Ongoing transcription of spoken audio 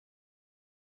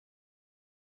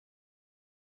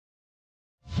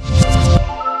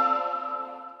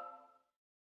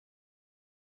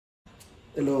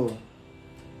Hello,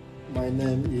 my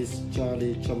name is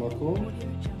Charlie Chamako.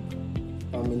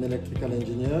 I'm an electrical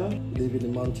engineer living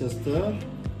in Manchester.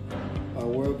 I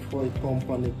work for a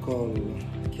company called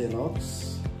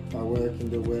Kellogg's. I work in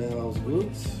the warehouse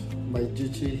goods. My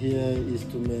duty here is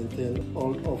to maintain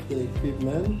all of the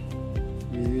equipment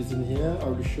we're using here. I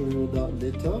will show you that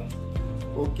later.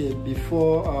 Okay,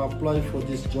 before I apply for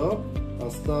this job, I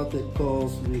started a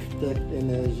course with tech,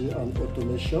 energy and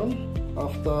automation.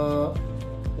 After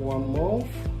 1 month,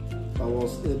 I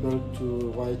was able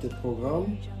to write a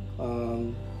program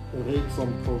and read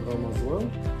some program as well.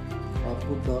 I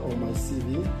put that on my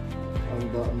CV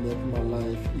and that made my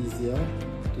life easier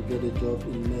to get a job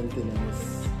in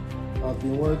maintenance. I've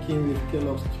been working with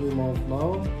Kellogg's 3 months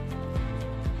now,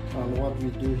 and what we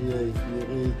do here is we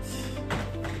read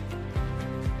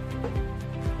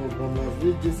program like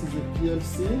this. This is a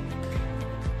PLC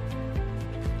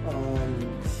and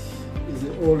is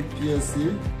an old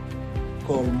PLC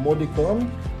called Modicon.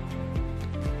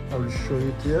 I will show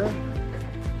it here.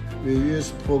 We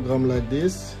use program like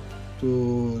this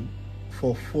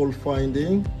for fault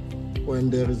finding when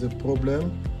there is a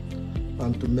problem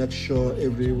and to make sure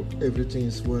everything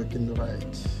is working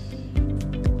right.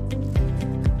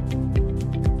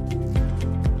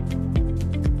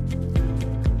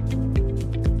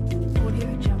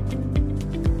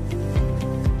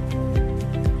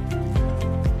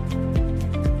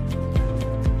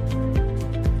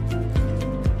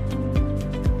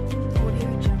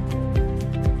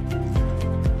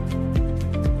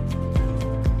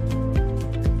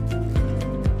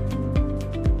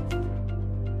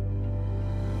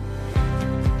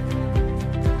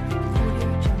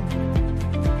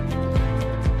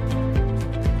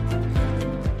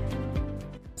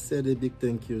 Said a big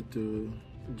thank you to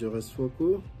Joris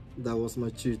Foku. That was my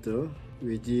tutor.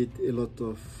 We did a lot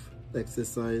of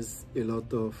exercise, a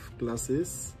lot of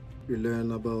classes. We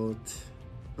learned about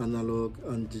analog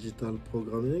and digital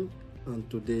programming, and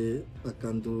today I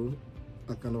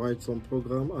can write some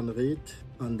program and read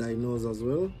and diagnose as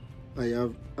well.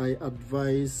 I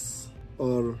advise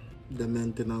all the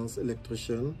maintenance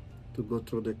electrician to go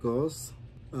through the course,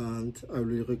 and I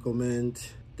will recommend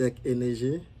tech,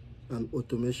 energy and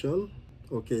automation.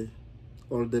 Okay,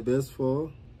 all the best for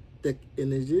tech,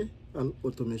 energy and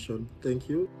automation. Thank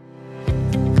you.